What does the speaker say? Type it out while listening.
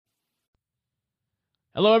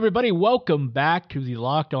Hello, everybody. Welcome back to the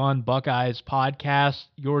Locked On Buckeyes podcast,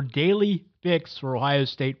 your daily fix for Ohio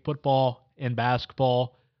State football and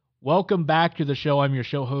basketball. Welcome back to the show. I'm your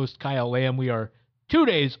show host, Kyle Lamb. We are 2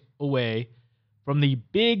 days away from the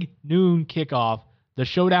big noon kickoff, the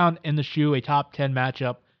showdown in the shoe, a top 10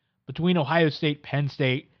 matchup between Ohio State, Penn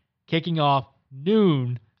State, kicking off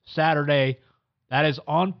noon Saturday. That is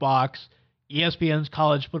on Fox. ESPN's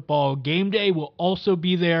college football game day will also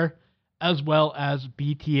be there, as well as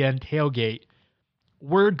BTN Tailgate.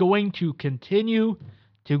 We're going to continue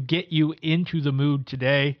to get you into the mood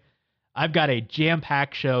today. I've got a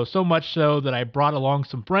jam-packed show, so much so that I brought along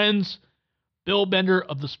some friends. Bill Bender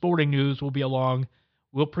of the Sporting News will be along.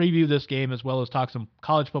 We'll preview this game as well as talk some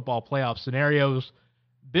college football playoff scenarios.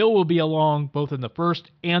 Bill will be along both in the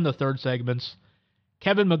first and the third segments.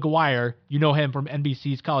 Kevin McGuire, you know him from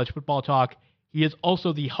NBC's College Football Talk. He is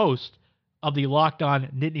also the host of the Locked On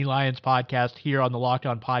Nittany Lions podcast here on the Locked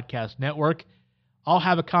On Podcast Network. I'll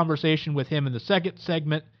have a conversation with him in the second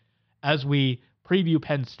segment as we preview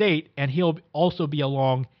Penn State, and he'll also be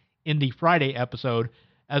along in the Friday episode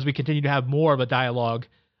as we continue to have more of a dialogue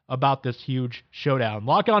about this huge showdown.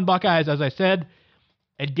 Locked On Buckeyes, as I said,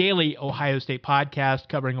 a daily Ohio State podcast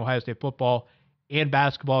covering Ohio State football and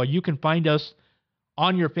basketball. You can find us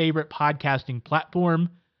on your favorite podcasting platform.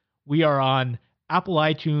 We are on Apple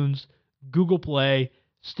iTunes, Google Play,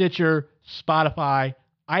 Stitcher, Spotify,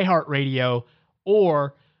 iHeartRadio,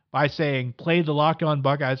 or by saying play the Locked On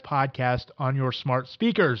Buckeyes podcast on your smart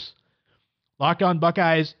speakers. Locked On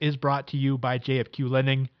Buckeyes is brought to you by JFQ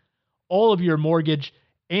Lending. All of your mortgage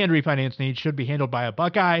and refinance needs should be handled by a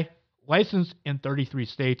Buckeye, licensed in 33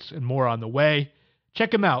 states and more on the way.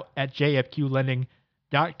 Check them out at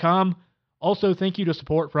jfqlending.com. Also, thank you to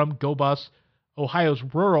support from GoBus. Ohio's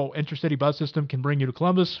rural intercity bus system can bring you to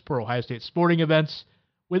Columbus for Ohio State sporting events.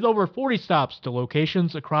 With over 40 stops to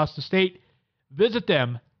locations across the state, visit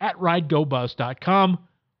them at ridegobus.com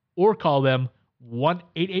or call them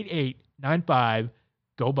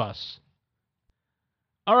 1-888-95-GO-BUS.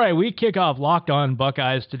 All right, we kick off Locked On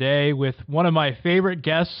Buckeyes today with one of my favorite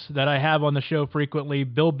guests that I have on the show frequently,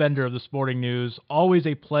 Bill Bender of the Sporting News. Always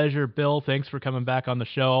a pleasure, Bill. Thanks for coming back on the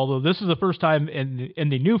show. Although this is the first time in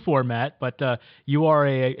the new format, but you are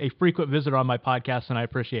a frequent visitor on my podcast, and I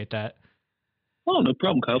appreciate that. Oh, no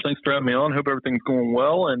problem, Kyle. Thanks for having me on. Hope everything's going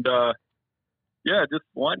well. And yeah, just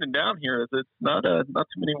winding down here. It's not too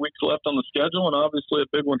many weeks left on the schedule, and obviously a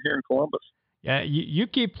big one here in Columbus. Yeah, you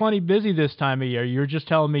keep plenty busy this time of year. You're just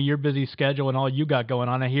telling me your busy schedule and all you got going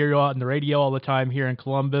on. I hear you out on the radio all the time here in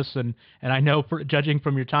Columbus, and I know, judging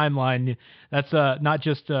from your timeline, that's not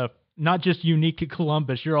just unique to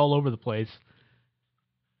Columbus. You're all over the place.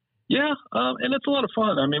 Yeah, and it's a lot of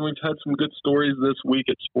fun. I mean, we've had some good stories this week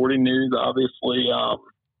at Sporting News. Obviously,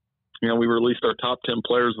 we released our top 10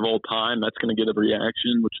 players of all time. That's going to get a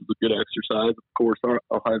reaction, which is a good exercise. Of course,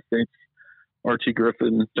 Ohio State's Archie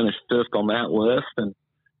Griffin finished fifth on that list. And,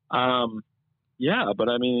 but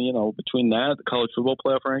I mean, between that, the college football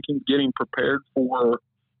playoff rankings, getting prepared for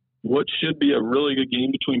what should be a really good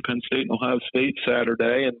game between Penn State and Ohio State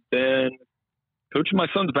Saturday. And then coaching my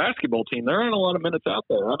son's basketball team. There aren't a lot of minutes out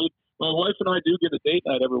there. I mean, my wife and I do get a date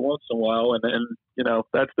night every once in a while, and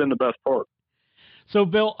that's been the best part. So,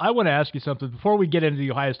 Bill, I want to ask you something before we get into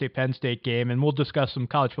the Ohio State-Penn State game, and we'll discuss some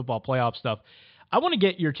college football playoff stuff. I want to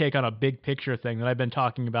get your take on a big picture thing that I've been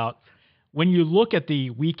talking about. When you look at the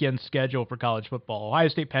weekend schedule for college football, Ohio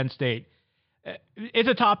State, Penn State, it's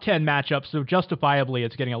a top 10 matchup, so justifiably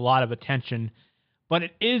it's getting a lot of attention. But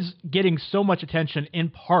it is getting so much attention in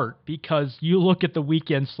part because you look at the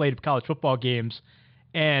weekend slate of college football games,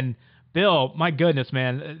 and Bill, my goodness,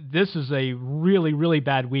 man, this is a really, really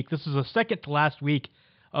bad week. This is the second to last week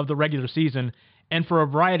of the regular season, and for a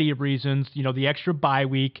variety of reasons, the extra bye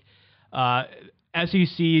week,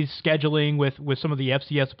 SEC's scheduling with some of the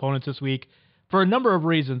FCS opponents this week. For a number of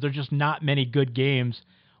reasons, there's just not many good games.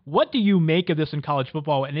 What do you make of this in college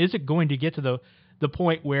football, and is it going to get to the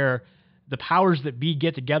point where the powers that be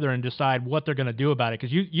get together and decide what they're going to do about it?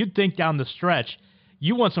 Because you'd think down the stretch,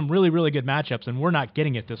 you want some really, really good matchups, and we're not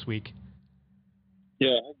getting it this week.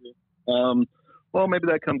 Yeah, I agree. Well, maybe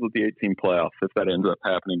that comes with the 18 playoffs if that ends up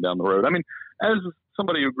happening down the road. I mean, as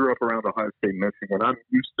somebody who grew up around Ohio State, Michigan, I'm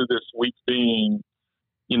used to this week being,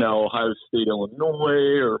 Ohio State,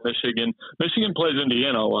 Illinois, or Michigan. Michigan plays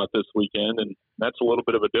Indiana a lot this weekend, and that's a little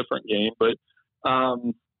bit of a different game, but at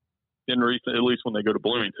least when they go to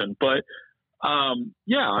Bloomington. But, I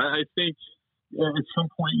think at some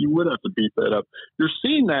point you would have to beef that up. You're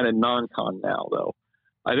seeing that in non-con now, though.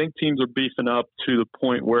 I think teams are beefing up to the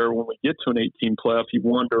point where when we get to an 18 playoff, you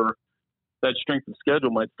wonder that strength of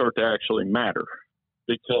schedule might start to actually matter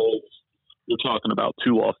because you're talking about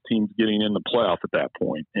 2 lost teams getting in the playoff at that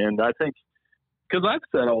point. And I think, because I've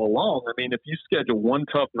said all along, I mean, if you schedule one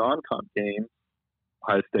tough non-con game,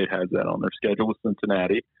 Ohio State has that on their schedule with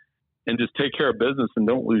Cincinnati, and just take care of business and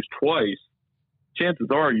don't lose twice, chances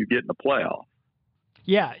are you get in the playoff.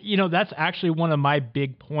 Yeah, that's actually one of my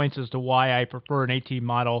big points as to why I prefer an 8-team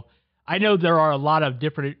model. I know there are a lot of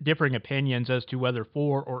differing opinions as to whether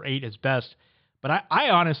 4 or 8 is best, but I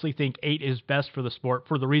honestly think 8 is best for the sport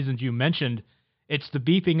for the reasons you mentioned. It's the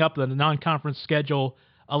beefing up the non-conference schedule,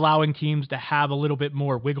 allowing teams to have a little bit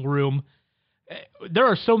more wiggle room. There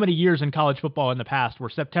are so many years in college football in the past where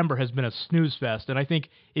September has been a snooze fest, and I think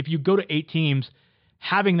if you go to 8 teams,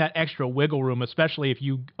 having that extra wiggle room, especially if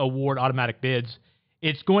you award automatic bids,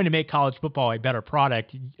 it's going to make college football a better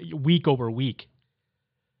product week over week.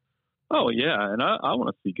 Oh, yeah, and I want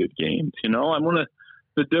to see good games.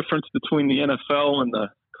 The difference between the NFL and the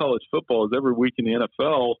college football is every week in the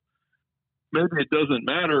NFL, maybe it doesn't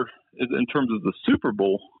matter in terms of the Super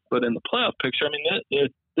Bowl, but in the playoff picture, I mean,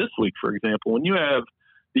 this week, for example, when you have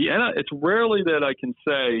it's rarely that I can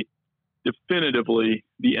say definitively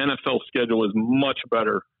the NFL schedule is much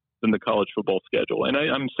better than the college football schedule. And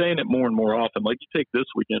I'm saying it more and more often. Like you take this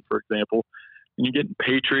weekend, for example, and you're getting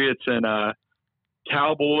Patriots and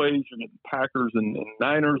Cowboys, you're getting Packers and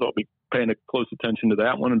Niners. I'll be paying close attention to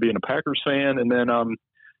that one and being a Packers fan. And then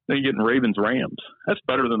you're getting Ravens, Rams. That's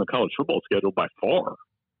better than the college football schedule by far.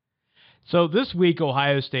 So this week,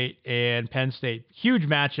 Ohio State and Penn State, huge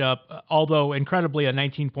matchup, although incredibly a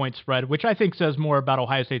 19-point spread, which I think says more about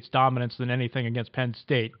Ohio State's dominance than anything against Penn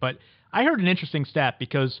State. But I heard an interesting stat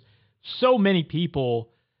because so many people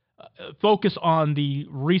focus on the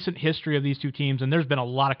recent history of these two teams, and there's been a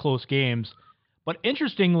lot of close games. But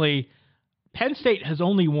interestingly, Penn State has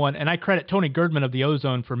only won, and I credit Tony Girdman of the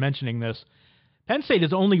Ozone for mentioning this, Penn State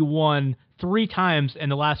has only won 3 times in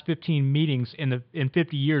the last 15 meetings in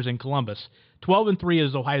 50 years in Columbus. 12-3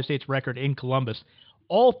 is Ohio State's record in Columbus.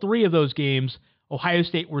 All 3 of those games, Ohio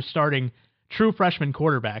State were starting true freshman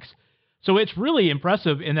quarterbacks. So it's really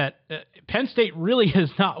impressive in that Penn State really has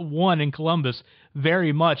not won in Columbus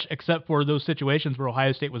very much, except for those situations where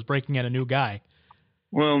Ohio State was breaking in a new guy.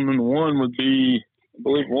 Well, and then one would be, I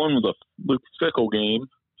believe one was a Luke Fickell game, if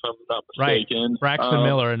I'm not mistaken. Right, Braxton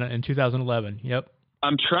Miller in 2011. Yep.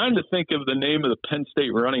 I'm trying to think of the name of the Penn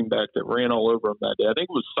State running back that ran all over him that day. I think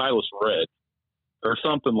it was Silas Redd or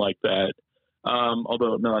something like that.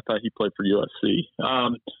 Although, no, I thought he played for USC.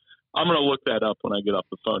 I'm going to look that up when I get off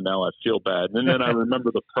the phone now. I feel bad. And then I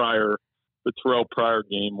remember the Terrell Pryor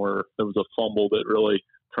game where there was a fumble that really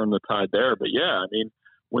turned the tide there. But, yeah, I mean,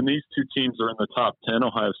 when these two teams are in the top 10,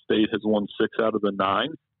 Ohio State has won 6 out of the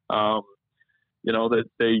 9. I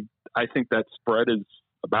think that spread is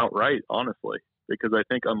about right, honestly, because I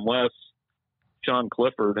think unless Sean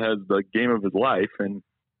Clifford has the game of his life, and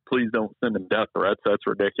please don't send him death threats, that's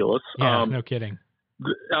ridiculous. Yeah, no kidding.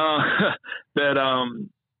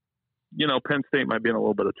 Penn State might be in a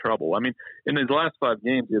little bit of trouble. I mean, in his last 5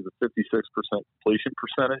 games, he has a 56% completion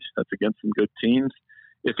percentage. That's against some good teams.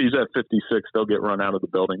 If he's at 56, they'll get run out of the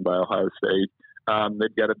building by Ohio State.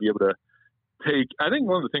 They've got to be able to I think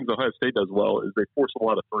one of the things Ohio State does well is they force a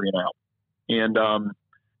lot of 3 and out. And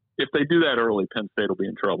if they do that early, Penn State will be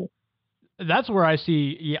in trouble. That's where I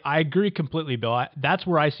see, I agree completely, Bill. That's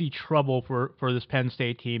where I see trouble for this Penn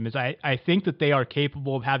State team is I think that they are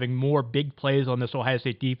capable of having more big plays on this Ohio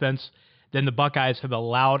State defense than the Buckeyes have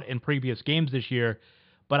allowed in previous games this year.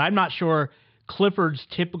 But I'm not sure Clifford's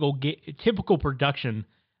typical production,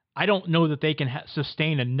 I don't know that they can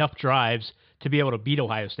sustain enough drives to be able to beat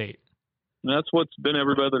Ohio State. And that's what's been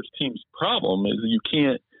every other team's problem is you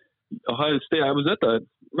can't – Ohio State, I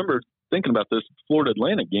remember thinking about this Florida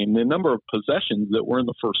Atlantic game, the number of possessions that were in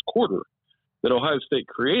the first quarter that Ohio State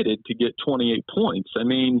created to get 28 points. I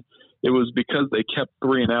mean, it was because they kept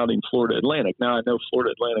 3 and outing Florida Atlantic. Now, I know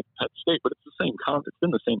Florida Atlantic Penn State, but it's the same concept. It's been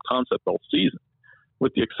the same concept all season,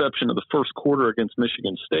 with the exception of the first quarter against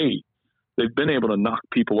Michigan State. They've been able to knock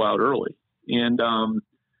people out early. And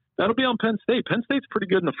that'll be on Penn State. Penn State's pretty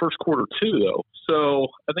good in the first quarter too, though. So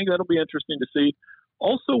I think that'll be interesting to see.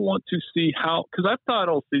 Also want to see how – because I've thought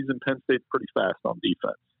all season Penn State's pretty fast on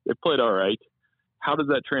defense. They played all right. How does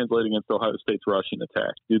that translate against Ohio State's rushing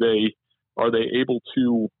attack? Are they able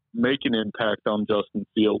to make an impact on Justin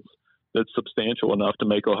Fields that's substantial enough to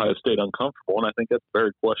make Ohio State uncomfortable? And I think that's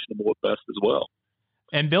very questionable at best as well.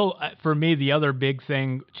 And, Bill, for me, the other big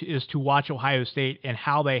thing is to watch Ohio State and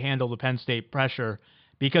how they handle the Penn State pressure.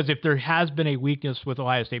 Because if there has been a weakness with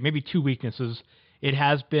Ohio State, maybe 2 weaknesses, it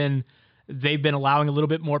has been they've been allowing a little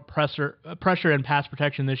bit more pressure and pass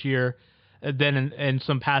protection this year. than in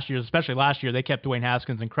some past years, especially last year. They kept Dwayne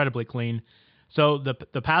Haskins incredibly clean. So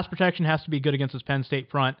the pass protection has to be good against this Penn State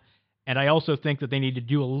front, and I also think that they need to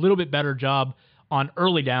do a little bit better job on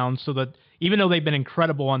early downs so that even though they've been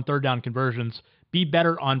incredible on third down conversions, be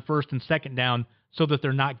better on first and second down so that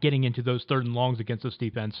they're not getting into those third and longs against this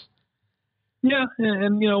defense. Yeah,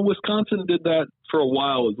 and Wisconsin did that for a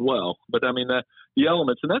while as well. But I mean, the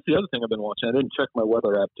elements, and that's the other thing I've been watching. I didn't check my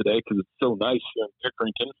weather app today because it's so nice here in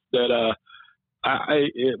Pickerington that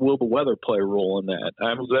will the weather play a role in that?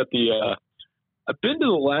 I was at I've been to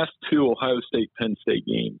the last two Ohio State-Penn State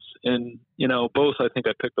games, and both I think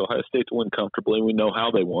I picked Ohio State to win comfortably. We know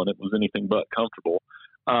how they won; it was anything but comfortable.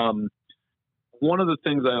 One of the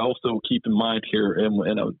things I also keep in mind here,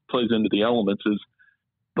 and it plays into the elements, is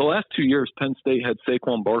the last 2 years, Penn State had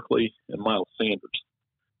Saquon Barkley and Miles Sanders.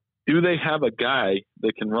 Do they have a guy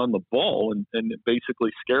that can run the ball and basically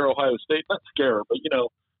scare Ohio State? Not scare, but,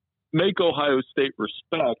 make Ohio State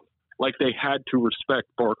respect like they had to respect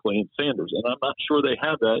Barkley and Sanders. And I'm not sure they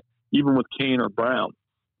have that, even with Kane or Brown.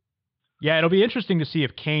 Yeah, it'll be interesting to see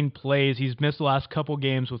if Kane plays. He's missed the last couple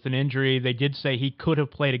games with an injury. They did say he could have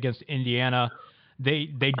played against Indiana. They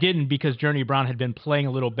didn't because Journey Brown had been playing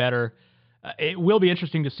a little better. It will be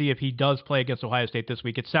interesting to see if he does play against Ohio State this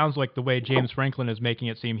week. It sounds like the way James Franklin is making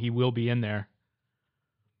it seem he will be in there.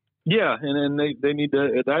 Yeah, and they need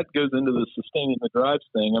to – that goes into the sustaining the drives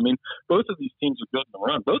thing. I mean, both of these teams are good in the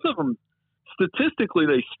run. Both of them, statistically,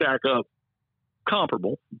 they stack up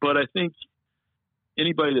comparable. But I think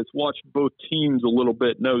anybody that's watched both teams a little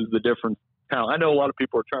bit knows the difference. I know a lot of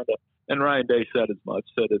people are trying to – and Ryan Day said as much,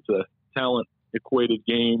 said it's a talent-equated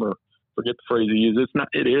game, or forget the phrase he used. It's not.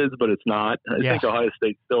 It is, but it's not. I think Ohio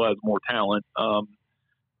State still has more talent.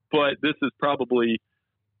 But this is probably –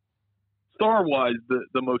 star-wise,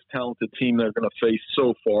 the most talented team they're going to face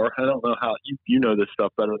so far. I don't know how you know this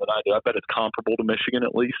stuff better than I do. I bet it's comparable to Michigan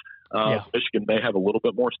at least. Michigan may have a little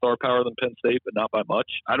bit more star power than Penn State, but not by much.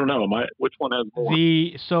 I don't know. Which one has more?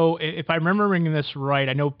 So if I'm remembering this right,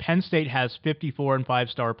 I know Penn State has 54 and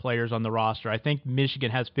 5-star players on the roster. I think Michigan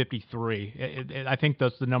has 53. I think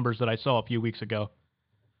that's the numbers that I saw a few weeks ago.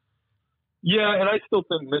 Yeah, and I still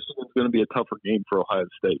think Michigan's going to be a tougher game for Ohio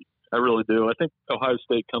State. I really do. I think Ohio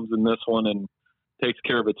State comes in this one and takes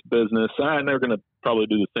care of its business. And they're going to probably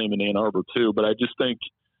do the same in Ann Arbor too. But I just think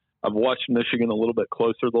I've watched Michigan a little bit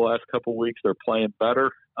closer the last couple of weeks. They're playing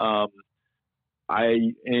better. And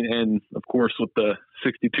of course with the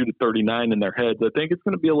 62-39 in their heads, I think it's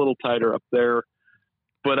going to be a little tighter up there.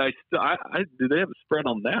 But do they have a spread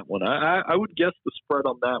on that one? I would guess the spread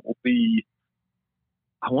on that will be,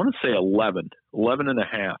 I want to say 11 and a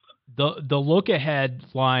half. The look-ahead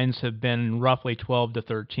lines have been roughly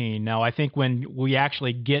 12-13. Now, I think when we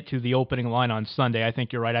actually get to the opening line on Sunday, I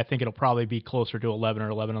think you're right. I think it'll probably be closer to 11 or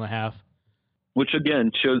 11 and a half. Which,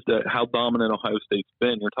 again, shows that how dominant Ohio State's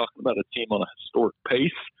been. You're talking about a team on a historic pace.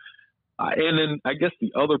 And then I guess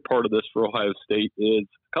the other part of this for Ohio State is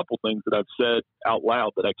a couple things that I've said out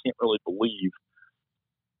loud that I can't really believe.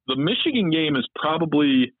 The Michigan game is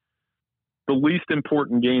probably the least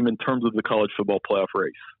important game in terms of the college football playoff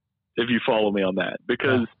race, if you follow me on that,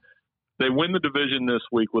 because they win the division this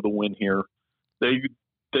week with a win here. They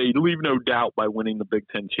leave no doubt by winning the Big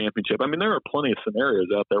Ten championship. I mean, there are plenty of scenarios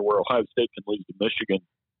out there where Ohio State can lose to Michigan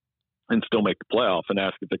and still make the playoff, and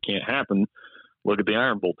ask if it can't happen. Look at the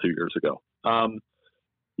Iron Bowl 2 years ago. And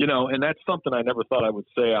that's something I never thought I would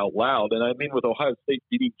say out loud. And I mean, with Ohio State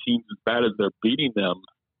beating teams as bad as they're beating them,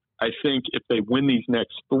 I think if they win these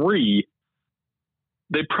next three,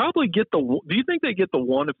 they probably get the – do you think they get the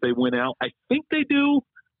one if they win out? I think they do.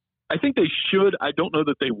 I think they should. I don't know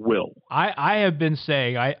that they will. I have been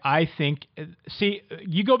saying I think – see,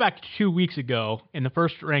 you go back 2 weeks ago in the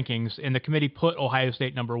first rankings, and the committee put Ohio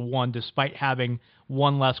State number one despite having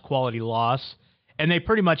one less quality loss. And they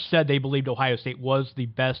pretty much said they believed Ohio State was the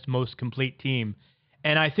best, most complete team.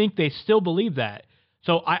 And I think they still believe that.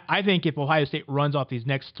 So I think if Ohio State runs off these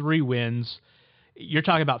next 3 wins – you're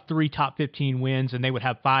talking about 3 top 15 wins, and they would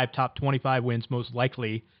have 5 top 25 wins most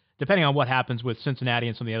likely, depending on what happens with Cincinnati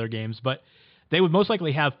and some of the other games. But they would most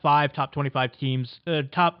likely have 5 top 25 teams,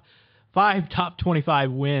 top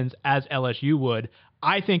 25 wins as LSU would.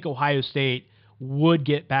 I think Ohio State would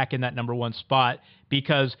get back in that number one spot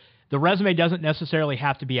because the resume doesn't necessarily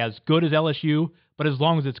have to be as good as LSU, but as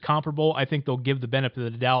long as it's comparable, I think they'll give the benefit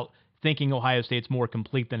of the doubt, thinking Ohio State's more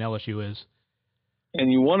complete than LSU is. And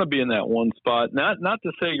you want to be in that one spot. Not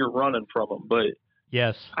to say you're running from them, but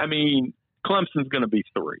yes, I mean, Clemson's going to be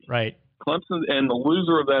 3. Right. Clemson and the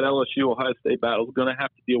loser of that LSU-Ohio State battle is going to have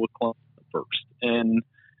to deal with Clemson first. And,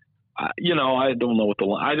 I don't know what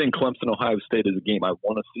I think Clemson-Ohio State is a game I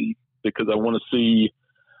want to see. because I want to see.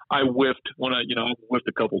 I whiffed when I whiffed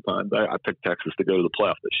a couple times. I picked Texas to go to the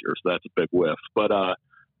playoff this year, so that's a big whiff. But a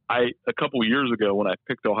couple of years ago when I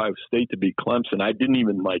picked Ohio State to beat Clemson, I didn't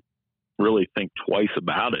even really think twice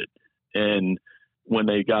about it. And when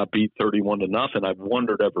they got beat 31-0, I've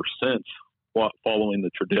wondered ever since, following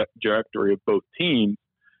the trajectory of both teams,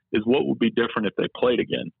 is what would be different if they played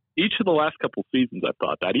again. Each of the last couple seasons, I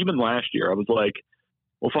thought that. Even last year, I was like,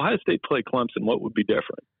 well, if Ohio State played Clemson, what would be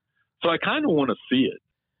different? So I kind of want to see it.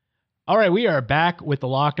 All right, we are back with the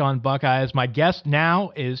Locked On Buckeyes. My guest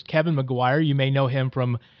now is Kevin McGuire. You may know him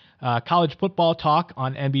from College Football Talk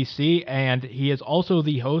on NBC, and he is also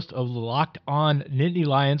the host of the Locked On Nittany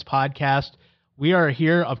Lions podcast. We are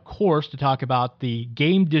here, of course, to talk about the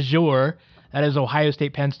game du jour. That is Ohio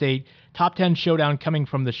State, Penn State, top 10 showdown coming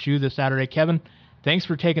from the shoe this Saturday. Kevin, thanks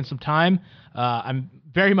for taking some time. I'm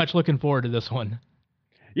very much looking forward to this one.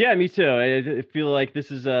 Yeah, me too. I feel like this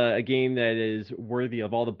is a game that is worthy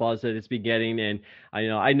of all the buzz that it's been getting, and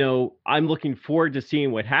I know I'm looking forward to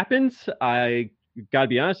seeing what happens. I got to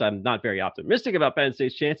be honest, I'm not very optimistic about Penn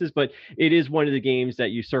State's chances, but it is one of the games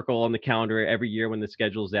that you circle on the calendar every year when the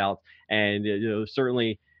schedule's out, and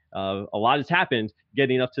certainly a lot has happened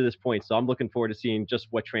getting up to this point, so I'm looking forward to seeing just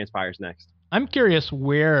what transpires next. I'm curious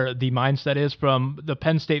where the mindset is from the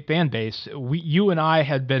Penn State fan base. You and I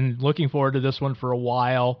had been looking forward to this one for a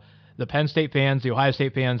while. The Penn State fans, the Ohio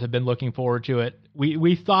State fans have been looking forward to it.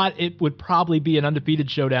 We thought it would probably be an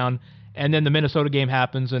undefeated showdown, and then the Minnesota game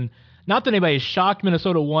happens. And not that anybody's shocked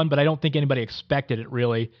Minnesota won, but I don't think anybody expected it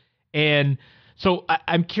really. And so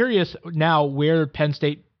I'm curious now where Penn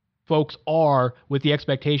State folks are with the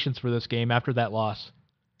expectations for this game after that loss.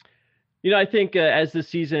 I think as the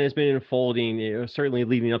season has been unfolding, certainly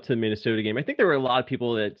leading up to the Minnesota game, I think there were a lot of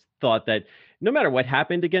people that thought that no matter what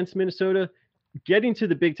happened against Minnesota, getting to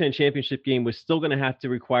the Big Ten championship game was still going to have to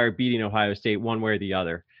require beating Ohio State one way or the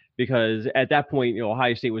other, because at that point,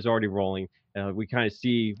 Ohio State was already rolling. We kind of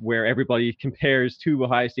see where everybody compares to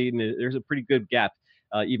Ohio State, and there's a pretty good gap,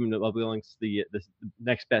 even amongst the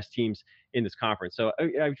next best teams in this conference. So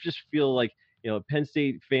I just feel like Penn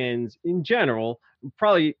State fans in general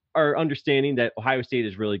probably are understanding that Ohio State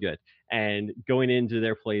is really good, and going into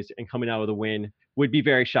their place and coming out with a win would be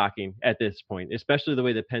very shocking at this point, especially the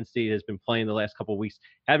way that Penn State has been playing the last couple of weeks.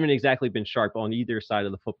 Haven't exactly been sharp on either side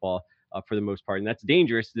of the football for the most part, and that's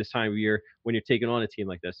dangerous this time of year when you're taking on a team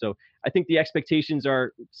like this. So I think the expectations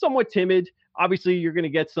are somewhat timid. Obviously, you're going to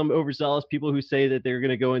get some overzealous people who say that they're going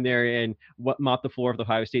to go in there and mop the floor of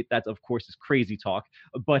Ohio State. That, of course, is crazy talk.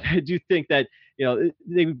 But I do think that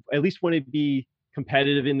they at least want to be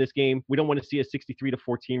competitive in this game. We don't want to see a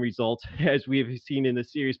 63-14 result as we have seen in the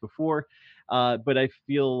series before. But I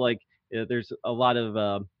feel like there's a lot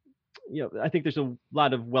of I think there's a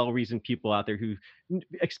lot of well-reasoned people out there who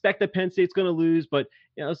expect that Penn State's going to lose, but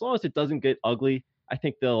as long as it doesn't get ugly, I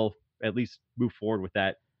think they'll at least move forward with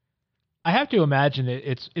that. I have to imagine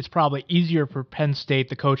it's probably easier for Penn State,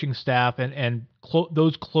 the coaching staff, and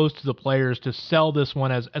those close to the players to sell this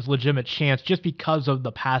one as legitimate chance, just because of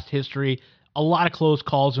the past history. A lot of close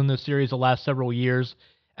calls in this series the last several years.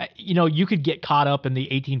 You could get caught up in the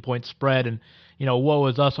 18-point spread and, woe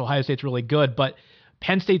is us, Ohio State's really good. But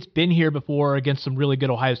Penn State's been here before against some really good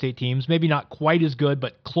Ohio State teams, maybe not quite as good,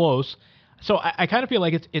 but close. So I kind of feel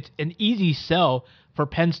like it's an easy sell for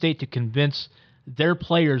Penn State to convince their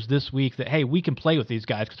players this week that, hey, we can play with these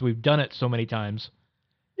guys because we've done it so many times.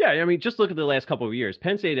 Yeah, I mean, just look at the last couple of years.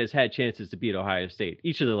 Penn State has had chances to beat Ohio State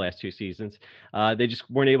each of the last two seasons. They just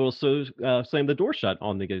weren't able to slam the door shut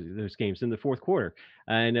on those games in the fourth quarter.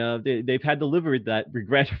 And they've had to live with that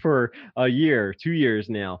regret for a year, 2 years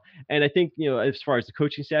now. And I think, as far as the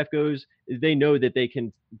coaching staff goes, they know that they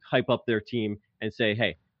can hype up their team and say,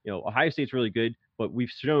 hey, Ohio State's really good, but we've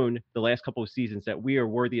shown the last couple of seasons that we are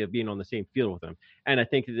worthy of being on the same field with them. And I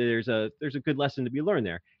think that there's a good lesson to be learned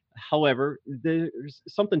there. However, there's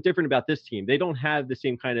something different about this team. They don't have the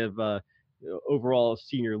same kind of overall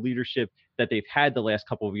senior leadership that they've had the last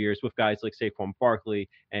couple of years with guys like Saquon Barkley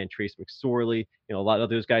and Trace McSorley. A lot of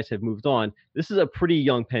those guys have moved on. This is a pretty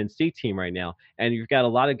young Penn State team right now, and you've got a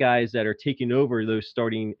lot of guys that are taking over those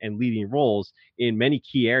starting and leading roles in many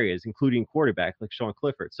key areas, including quarterback like Sean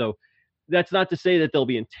Clifford. So that's not to say that they'll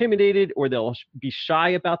be intimidated or they'll be shy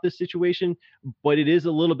about this situation, but it is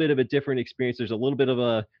a little bit of a different experience. There's a little bit of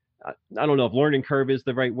a I don't know if learning curve is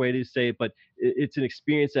the right way to say it, but it's an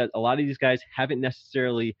experience that a lot of these guys haven't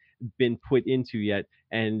necessarily been put into yet.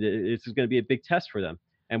 And it's going to be a big test for them.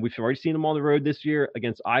 And we've already seen them on the road this year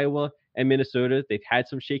against Iowa and Minnesota. They've had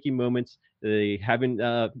some shaky moments. They haven't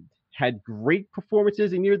had great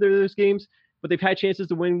performances in either of those games, but they've had chances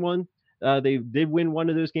to win one. they did win one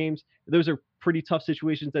of those games. Those are pretty tough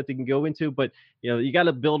situations that they can go into, but you got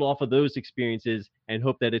to build off of those experiences and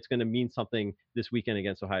hope that it's going to mean something this weekend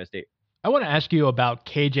against Ohio State. I want to ask you about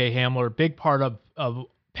KJ Hamler. Big part of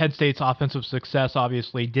Penn State's offensive success,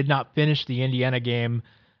 obviously, did not finish the Indiana game.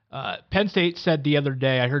 Penn State said the other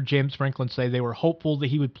day, I heard James Franklin say they were hopeful that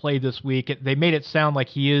he would play this week. They made it sound like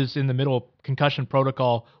he is in the middle of concussion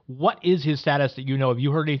protocol. What is his status that you know? Have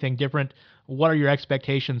you heard anything different? What are your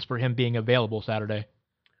expectations for him being available Saturday?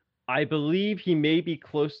 I believe he may be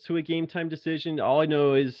close to a game time decision. All I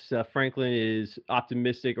know is Franklin is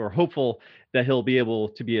optimistic or hopeful that he'll be able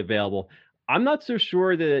to be available. I'm not so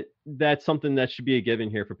sure that that's something that should be a given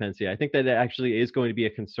here for Penn State. I think that it actually is going to be a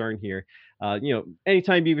concern here.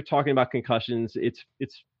 Anytime you're talking about concussions,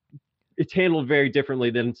 it's handled very differently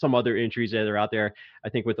than some other injuries that are out there. I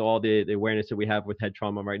think with all the awareness that we have with head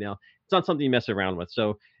trauma right now, it's not something you mess around with.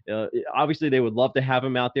 So obviously they would love to have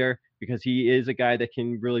him out there because he is a guy that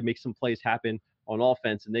can really make some plays happen on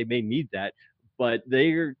offense, and they may need that. But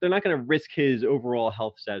they're not going to risk his overall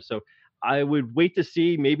health status. So I would wait to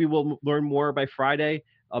see. Maybe we'll learn more by Friday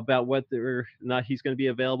about whether or not he's going to be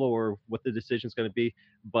available or what the decision is going to be.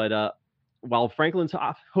 But while Franklin's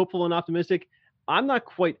hopeful and optimistic, I'm not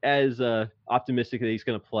quite as optimistic that he's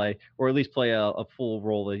going to play, or at least play a full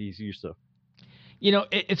role that he's used to.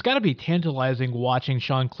 It's got to be tantalizing watching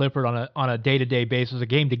Sean Clifford on a day-to-day basis, a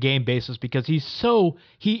game-to-game basis, because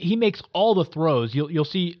he makes all the throws. You'll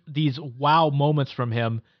see these wow moments from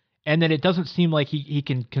him, and then it doesn't seem like he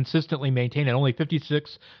can consistently maintain it. Only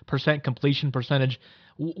 56% completion percentage.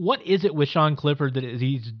 What is it with Sean Clifford that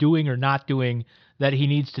he's doing or not doing that he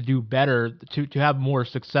needs to do better to have more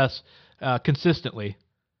success consistently?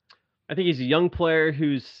 I think he's a young player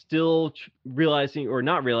who's still realizing or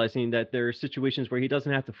not realizing that there are situations where he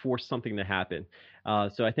doesn't have to force something to happen.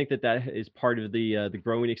 So I think that is part of the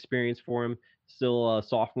growing experience for him. Still a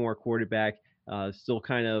sophomore quarterback, still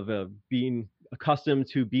kind of being accustomed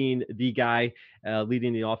to being the guy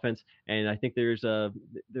leading the offense. And I think there's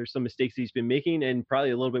some mistakes he's been making, and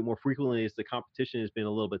probably a little bit more frequently as the competition has been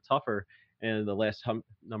a little bit tougher in the last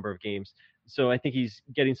number of games. So I think he's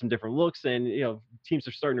getting some different looks, and teams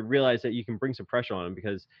are starting to realize that you can bring some pressure on him,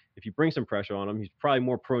 because if you bring some pressure on him, he's probably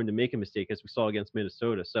more prone to make a mistake, as we saw against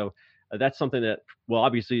Minnesota. So that's something that will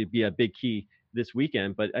obviously be a big key this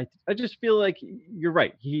weekend. But I just feel like you're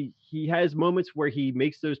right. He has moments where he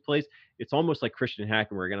makes those plays. It's almost like Christian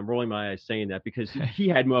Hackenberg, and I'm rolling my eyes saying that because he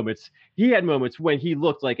had moments when he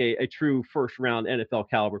looked like a true first round NFL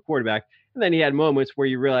caliber quarterback, and then he had moments where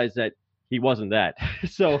you realize that he wasn't that.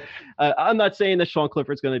 So I'm not saying that Sean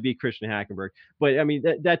Clifford's going to be Christian Hackenberg, but I mean,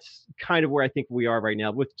 that's kind of where I think we are right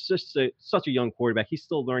now with just such a young quarterback. He's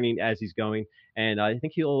still learning as he's going, and I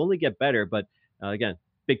think he'll only get better. But again,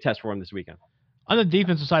 big test for him this weekend. On the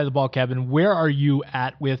defensive side of the ball, Kevin, where are you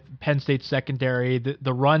at with Penn State's secondary?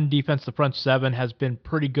 The run defense, the front seven, has been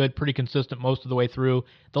pretty good, pretty consistent most of the way through.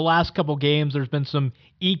 The last couple games, there's been some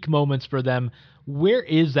eke moments for them. Where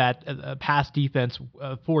is that pass defense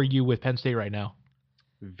for you with Penn State right now?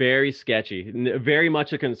 Very sketchy, very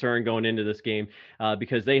much a concern going into this game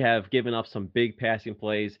because they have given up some big passing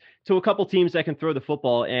plays to a couple teams that can throw the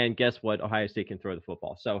football. And guess what? Ohio State can throw the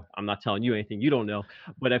football. So I'm not telling you anything you don't know,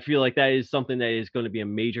 but I feel like that is something that is going to be a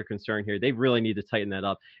major concern here. They really need to tighten that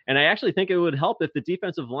up. And I actually think it would help if the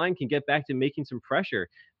defensive line can get back to making some pressure,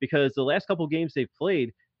 because the last couple games they've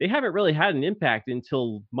played, they haven't really had an impact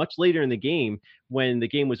until much later in the game when the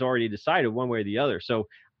game was already decided one way or the other. So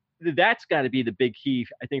that's got to be the big key,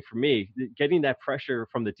 I think, for me. Getting that pressure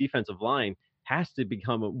from the defensive line has to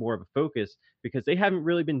become more of a focus, because they haven't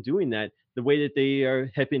really been doing that the way that they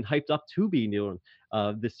have been hyped up to be doing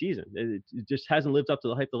this season. It just hasn't lived up to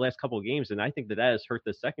the hype the last couple of games, and I think that has hurt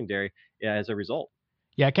the secondary as a result.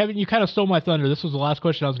 Yeah, Kevin, you kind of stole my thunder. This was the last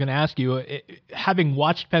question I was going to ask you. Having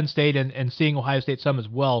watched Penn State and seeing Ohio State some as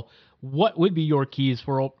well, what would be your keys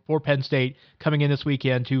for Penn State coming in this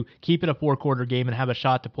weekend to keep it a four-quarter game and have a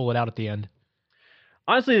shot to pull it out at the end?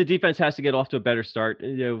 Honestly, the defense has to get off to a better start.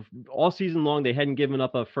 All season long, they hadn't given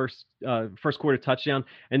up a first quarter touchdown,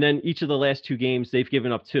 and then each of the last two games, they've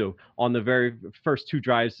given up two on the very first two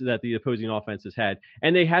drives that the opposing offense has had,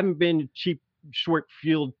 and they haven't been cheap short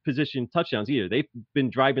field position touchdowns either. They've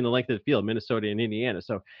been driving the length of the field, Minnesota and Indiana.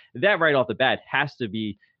 So that right off the bat has to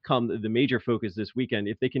become the major focus this weekend.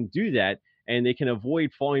 If they can do that and they can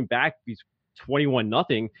avoid falling back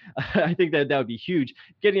 21-0, I think that would be huge.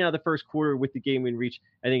 Getting out of the first quarter with the game in reach,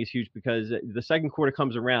 I think is huge, because the second quarter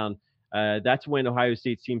comes around. That's when Ohio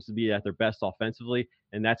State seems to be at their best offensively,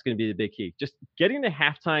 and that's going to be the big key. Just getting to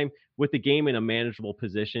halftime with the game in a manageable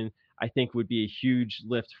position, I think, would be a huge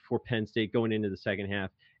lift for Penn State going into the second half.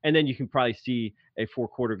 and then you can probably see a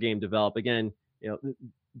 4-quarter game develop. Again,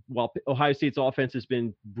 while Ohio State's offense has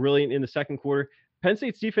been brilliant in the second quarter, Penn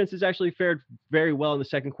State's defense has actually fared very well in the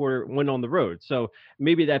second quarter when on the road. So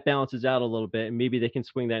maybe that balances out a little bit, and maybe they can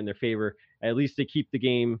swing that in their favor. At least they keep the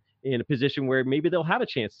game in a position where maybe they'll have a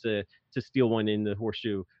chance to steal one in the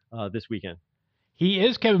horseshoe this weekend. He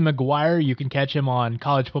is Kevin McGuire. You can catch him on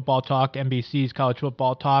College Football Talk, NBC's College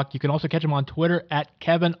Football Talk. You can also catch him on Twitter at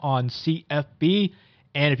KevinOnCFB.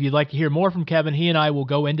 And if you'd like to hear more from Kevin, he and I will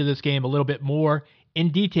go into this game a little bit more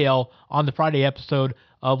in detail on the Friday episode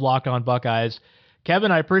of Locked On Buckeyes.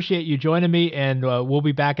 Kevin, I appreciate you joining me, and we'll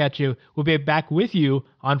be back at you. We'll be back with you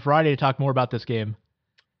on Friday to talk more about this game.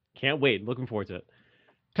 Can't wait. Looking forward to it.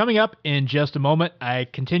 Coming up in just a moment, I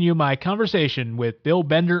continue my conversation with Bill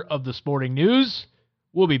Bender of the Sporting News.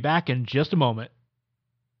 We'll be back in just a moment.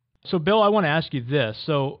 So, Bill, I want to ask you this.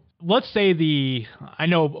 So, let's say I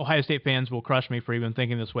know Ohio State fans will crush me for even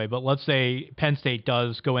thinking this way, but let's say Penn State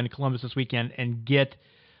does go into Columbus this weekend and get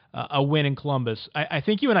a win in Columbus. I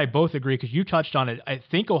think you and I both agree, because you touched on it. I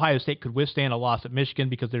think Ohio State could withstand a loss at Michigan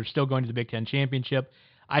because they're still going to the Big Ten Championship.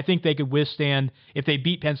 I think they could withstand, if they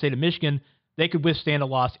beat Penn State and Michigan, they could withstand a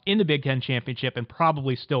loss in the Big Ten Championship and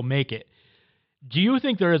probably still make it. Do you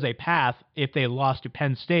think there is a path if they lost to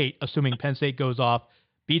Penn State, assuming Penn State goes off,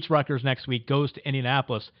 beats Rutgers next week, goes to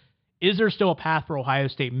Indianapolis? Is there still a path for Ohio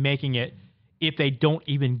State making it if they don't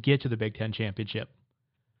even get to the Big Ten Championship?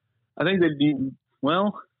 I think they'd be,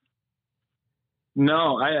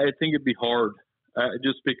 no, I think it'd be hard,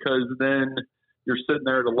 just because then you're sitting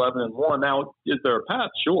there at 11-1. Now, is there a path?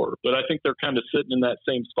 Sure, but I think they're kind of sitting in that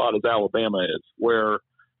same spot as Alabama is, where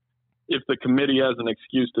if the committee has an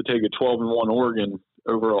excuse to take a 12-1 Oregon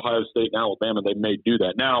over Ohio State and Alabama, they may do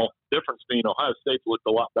that. Now, difference being Ohio State's looked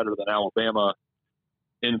a lot better than Alabama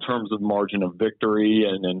in terms of margin of victory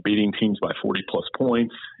and beating teams by 40-plus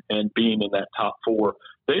points and being in that top 4.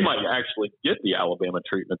 They might actually get the Alabama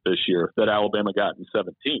treatment this year that Alabama got in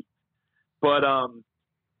 17. But I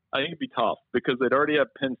think it'd be tough because they'd already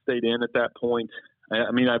have Penn State in at that point.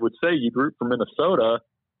 I mean, I would say you'd root for Minnesota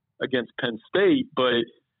against Penn State, but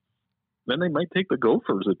then they might take the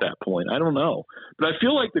Gophers at that point. I don't know. But I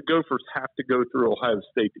feel like the Gophers have to go through Ohio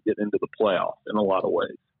State to get into the playoff in a lot of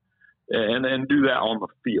ways and do that on the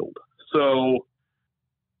field. So,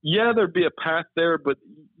 yeah, there'd be a path there, but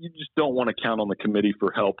you just don't want to count on the committee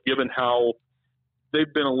for help, given how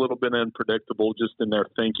they've been a little bit unpredictable just in their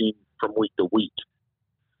thinking from week to week.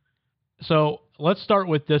 So let's start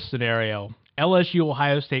with this scenario. LSU,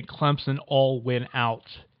 Ohio State, Clemson all win out.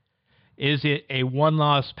 Is it a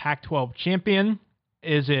one-loss Pac-12 champion?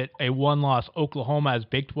 Is it a one-loss Oklahoma as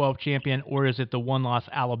Big 12 champion? Or is it the one-loss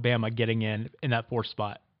Alabama getting in that 4th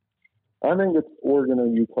spot? I think it's Oregon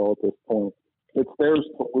and Utah at this point. It's theirs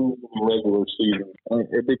to lose in the regular season,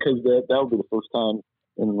 because that would be the first time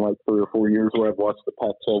in like 3 or 4 years where I've watched the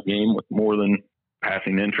Pac-12 game with more than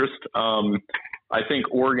passing interest. I think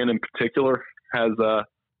Oregon in particular has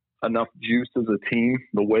enough juice as a team.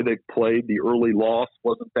 The way they played, the early loss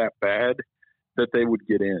wasn't that bad that they would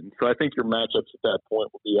get in. So I think your matchups at that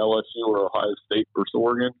point will be LSU or Ohio State versus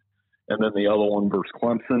Oregon, and then the other one versus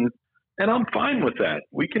Clemson. And I'm fine with that.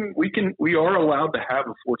 We are allowed to have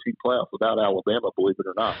a 14 playoff without Alabama, believe it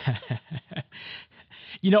or not.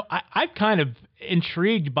 I'm kind of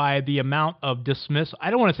intrigued by the amount of dismissal.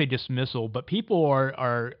 I don't want to say dismissal, but people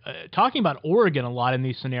are talking about Oregon a lot in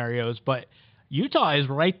these scenarios. But Utah is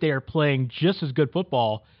right there playing just as good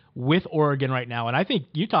football with Oregon right now. And I think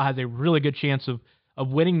Utah has a really good chance of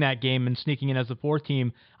winning that game and sneaking in as the 4th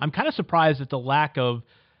team. I'm kind of surprised at the lack of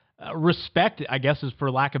respect, I guess is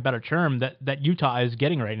for lack of a better term, that Utah is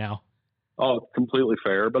getting right now. Oh, it's completely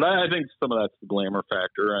fair. But I think some of that's the glamour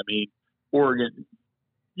factor. I mean, Oregon,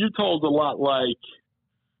 Utah's a lot like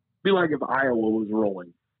if Iowa was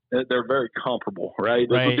rolling. They're very comparable, right?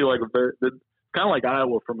 It would be like kind of like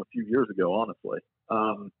Iowa from a few years ago, honestly,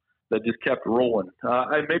 that just kept rolling.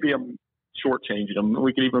 Maybe I'm shortchanging them.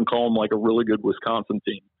 We could even call them like a really good Wisconsin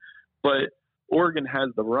team. But Oregon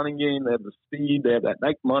has the running game, they have the speed, they have that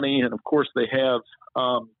Nike money, and of course they have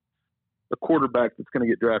a quarterback that's going to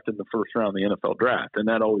get drafted in the 1st round of the NFL draft, and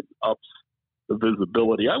that always ups the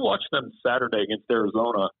visibility. I watched them Saturday against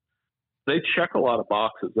Arizona. They check a lot of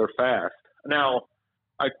boxes. They're fast. Now,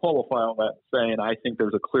 I qualify on that saying I think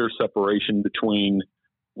there's a clear separation between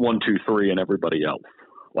 1, 2, 3 and everybody else.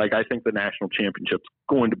 Like, I think the national championship's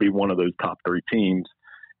going to be one of those top 3 teams,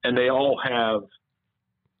 and they all have –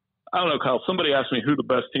 I don't know, Kyle, somebody asked me who the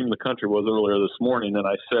best team in the country was earlier this morning, and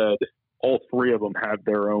I said all 3 of them have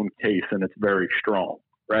their own case, and it's very strong,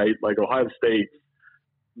 right? Like Ohio State's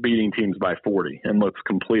beating teams by 40 and looks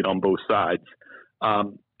complete on both sides.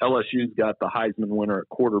 LSU's got the Heisman winner at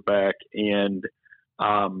quarterback, and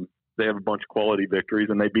they have a bunch of quality victories,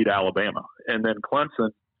 and they beat Alabama. And then Clemson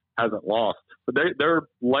hasn't lost. But they're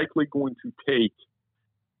likely going to take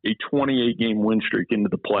a 28-game win streak into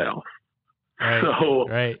the playoffs. Right, so,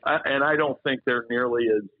 right. And I don't think they're nearly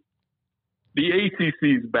as – the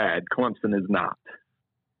ACC is bad. Clemson is not.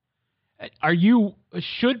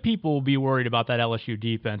 Should people be worried about that LSU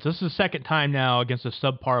defense? This is the second time now against a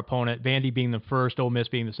subpar opponent, Vandy being the first, Ole Miss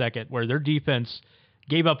being the second, where their defense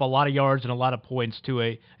gave up a lot of yards and a lot of points to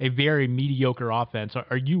a very mediocre offense.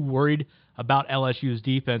 Are you worried about LSU's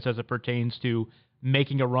defense as it pertains to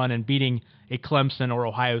making a run and beating a Clemson or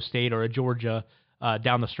Ohio State or a Georgia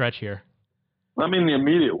down the stretch here? I mean, the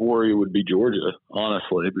immediate worry would be Georgia,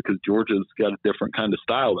 honestly, because Georgia's got a different kind of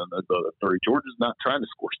style than the other three. Georgia's not trying to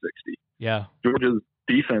score 60. Yeah. Georgia's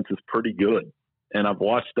defense is pretty good, and I've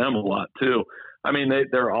watched them a lot too. I mean,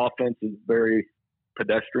 their offense is very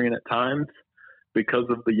pedestrian at times because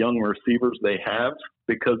of the young receivers they have,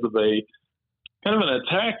 because of a kind of an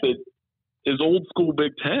attack that is old school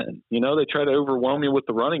Big Ten. You know, they try to overwhelm you with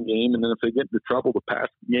the running game, and then if they get into trouble, the pass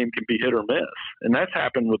game can be hit or miss. And that's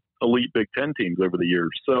happened with elite Big Ten teams over the years.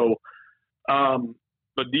 So,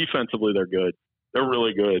 but defensively, they're good. They're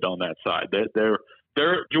really good on that side.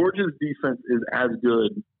 Georgia's defense is as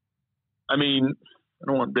good. I mean,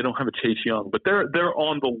 they don't have a Chase Young, but they're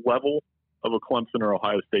on the level of a Clemson or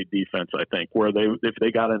Ohio State defense, I think, where if they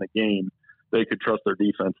got in a game, they could trust their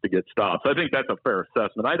defense to get stops. I think that's a fair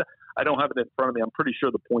assessment. I don't have it in front of me. I'm pretty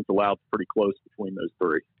sure the points allowed is pretty close between those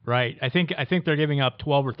three. Right. I think they're giving up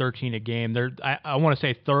 12 or 13 a game. I want to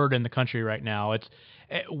say third in the country right now.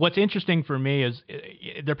 What's interesting for me is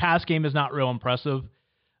their pass game is not real impressive,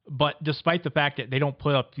 but despite the fact that they don't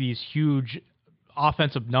put up these huge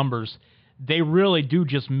offensive numbers, they really do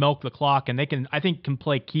just milk the clock, and they can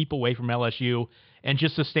play keep away from LSU and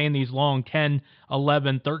just sustain these long 10,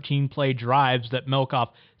 11, 13 play drives that milk off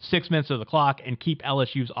 6 minutes of the clock and keep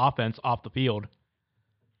LSU's offense off the field.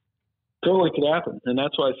 Totally could happen. And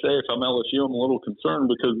that's why I say if I'm LSU, I'm a little concerned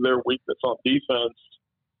because their weakness on defense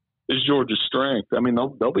is Georgia's strength. I mean,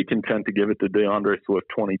 they'll be content to give it to DeAndre Swift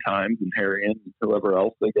 20 times and Harry and whoever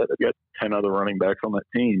else they get. They've got 10 other running backs on that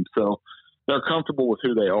team. So they're comfortable with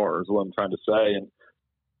who they are is what I'm trying to say. And,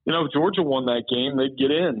 you know, if Georgia won that game, they'd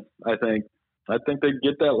get in, I think. I think they'd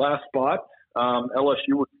get that last spot.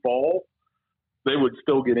 LSU would fall. They would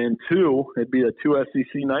still get in, too. It'd be a two SEC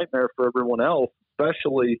nightmare for everyone else,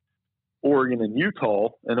 especially Oregon and Utah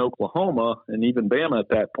and Oklahoma and even Bama at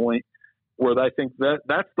that point, where I think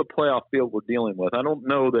that's the playoff field we're dealing with. I don't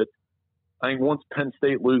know that – I think once Penn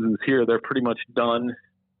State loses here, they're pretty much done.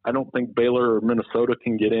 I don't think Baylor or Minnesota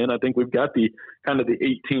can get in. I think we've got the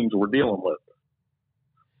 8 teams we're dealing with.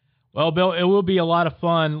 Well, Bill, it will be a lot of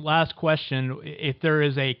fun. Last question. If there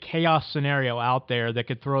is a chaos scenario out there that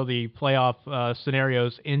could throw the playoff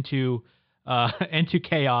scenarios into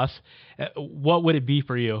chaos, what would it be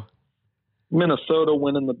for you? Minnesota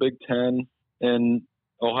winning the Big Ten and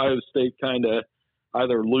Ohio State kind of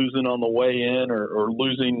either losing on the way in or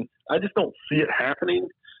losing. I just don't see it happening.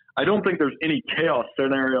 I don't think there's any chaos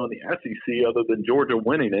scenario in the SEC other than Georgia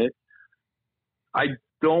winning it. I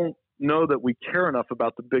don't know that we care enough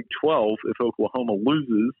about the Big 12 if Oklahoma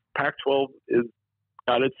loses. Pac-12 is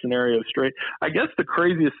got its scenario straight. I guess the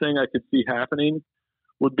craziest thing I could see happening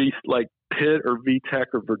would be like Pitt or VTech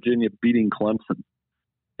or Virginia beating Clemson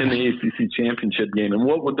in the ACC championship game. And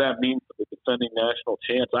what would that mean for the defending national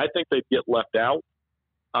champs? I think they'd get left out.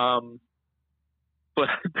 But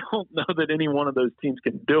I don't know that any one of those teams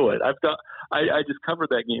can do it. I just covered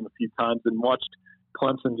that game a few times and watched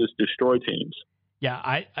Clemson just destroy teams.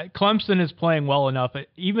 Yeah, Clemson is playing well enough.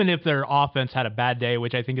 Even if their offense had a bad day,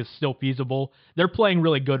 which I think is still feasible, they're playing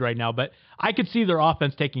really good right now. But I could see their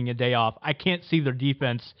offense taking a day off. I can't see their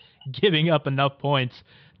defense giving up enough points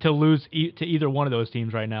to lose to either one of those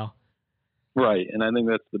teams right now. Right, and I think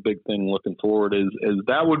that's the big thing looking forward is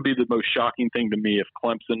that would be the most shocking thing to me if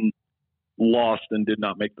Clemson lost and did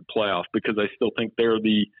not make the playoff, because I still think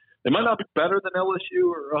they might not be better than LSU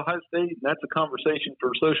or Ohio State, and that's a conversation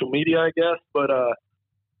for social media, I guess, but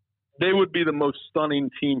they would be the most stunning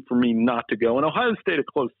team for me not to go. And Ohio State a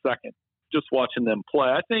close second, just watching them play.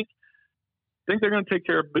 I think they're going to take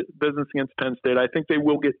care of business against Penn State. I think they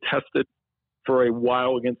will get tested for a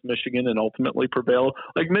while against Michigan and ultimately prevail.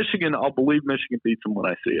 Like Michigan, I'll believe Michigan beats them when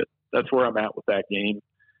I see it. That's where I'm at with that game.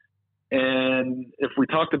 And if we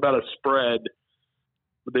talked about a spread,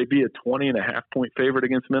 would they be a 20.5-point favorite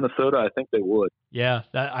against Minnesota? I think they would. Yeah,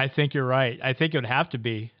 I think you're right. I think it would have to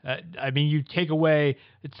be. I mean, you take away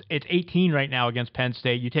it's 18 right now against Penn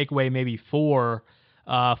State. You take away maybe 4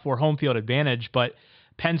 for home field advantage, but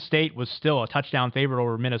Penn State was still a touchdown favorite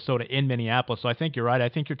over Minnesota in Minneapolis. So I think you're right. I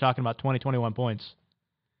think you're talking about 20, 21 points.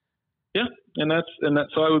 Yeah, and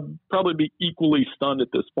so I would probably be equally stunned at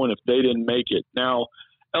this point if they didn't make it. Now,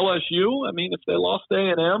 LSU, I mean, if they lost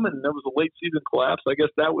A&M and there was a late season collapse, I guess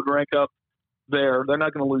that would rank up there. They're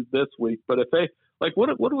not going to lose this week, but if they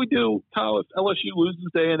what do we do, Kyle, if LSU loses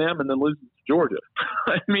to A&M and then loses to Georgia?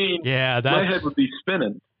 I mean, my head would be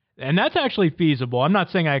spinning. And that's actually feasible. I'm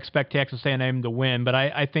not saying I expect Texas A&M to win, but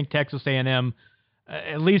I think Texas A&M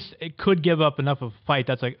at least it could give up enough of a fight.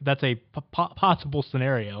 That's a possible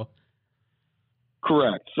scenario.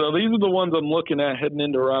 Correct. So these are the ones I'm looking at heading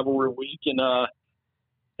into rivalry week, and I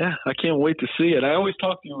can't wait to see it. I always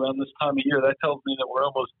talk to you around this time of year. That tells me that we're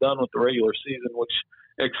almost done with the regular season, which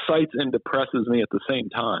excites and depresses me at the same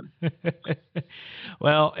time.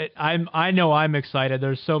 Well, I know I'm excited.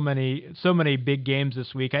 There's so many big games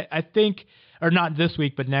this week. I think, or not this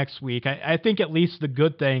week, but next week. I think at least the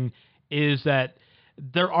good thing is that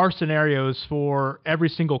there are scenarios for every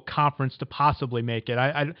single conference to possibly make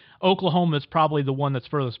it. Oklahoma is probably the one that's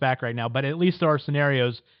furthest back right now, but at least there are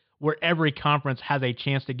scenarios where every conference has a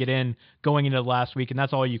chance to get in going into the last week, and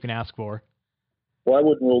that's all you can ask for. Well, I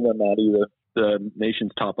wouldn't rule them out either. The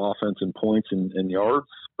nation's top offense in points and yards,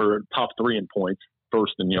 or top 3 in points,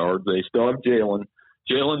 first in yards. They still have Jalen.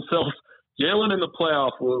 Jalen in the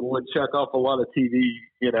playoff would check off a lot of TV,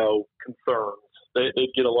 concerns. They'd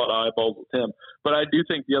get a lot of eyeballs with him. But I do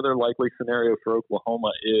think the other likely scenario for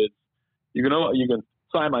Oklahoma is you can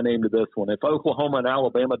sign my name to this one. If Oklahoma and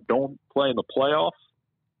Alabama don't play in the playoffs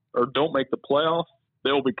or don't make the playoffs,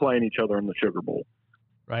 they'll be playing each other in the Sugar Bowl.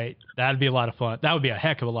 Right. That'd be a lot of fun. That would be a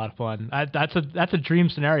heck of a lot of fun. That's a dream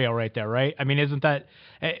scenario right there, right? I mean, isn't that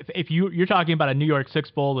if you're talking about a New York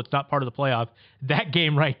Six Bowl that's not part of the playoff, that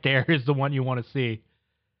game right there is the one you want to see.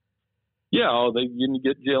 Yeah, you can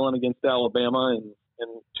get Jalen against Alabama,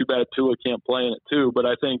 and too bad Tua can't play in it too. But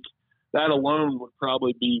I think that alone would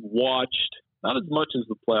probably be watched, not as much as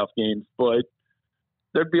the playoff games, but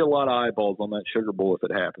there'd be a lot of eyeballs on that Sugar Bowl if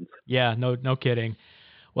it happens. Yeah, no kidding.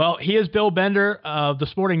 Well, he is Bill Bender of The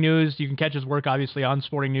Sporting News. You can catch his work, obviously, on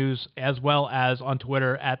Sporting News as well as on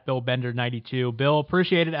Twitter at BillBender92. Bill,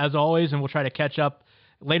 appreciate it as always, and we'll try to catch up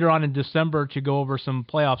later on in December to go over some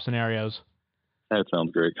playoff scenarios. That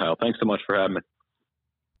sounds great, Kyle. Thanks so much for having me.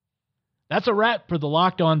 That's a wrap for the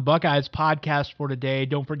Locked On Buckeyes podcast for today.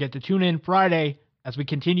 Don't forget to tune in Friday as we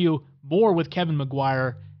continue more with Kevin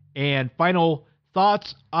McGuire and final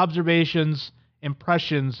thoughts, observations,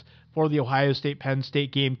 impressions for the Ohio State-Penn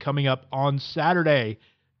State game coming up on Saturday.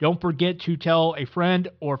 Don't forget to tell a friend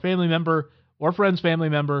or family member or friend's family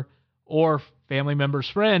member or family member's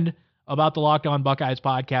friend about the Locked On Buckeyes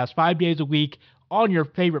podcast 5 days a week on your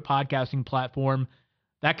favorite podcasting platform.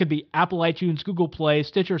 That could be Apple iTunes, Google Play,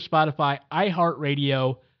 Stitcher, Spotify,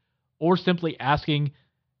 iHeartRadio, or simply asking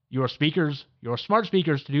your speakers, your smart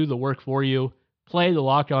speakers, to do the work for you. Play the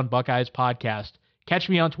Locked On Buckeyes podcast. Catch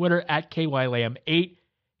me on Twitter at KYLam8.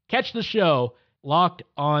 Catch the show, Locked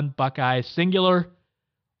On Buckeyes singular.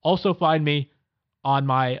 Also find me on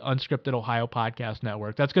my Unscripted Ohio podcast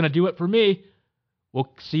network. That's going to do it for me.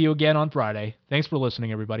 We'll see you again on Friday. Thanks for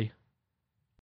listening, everybody.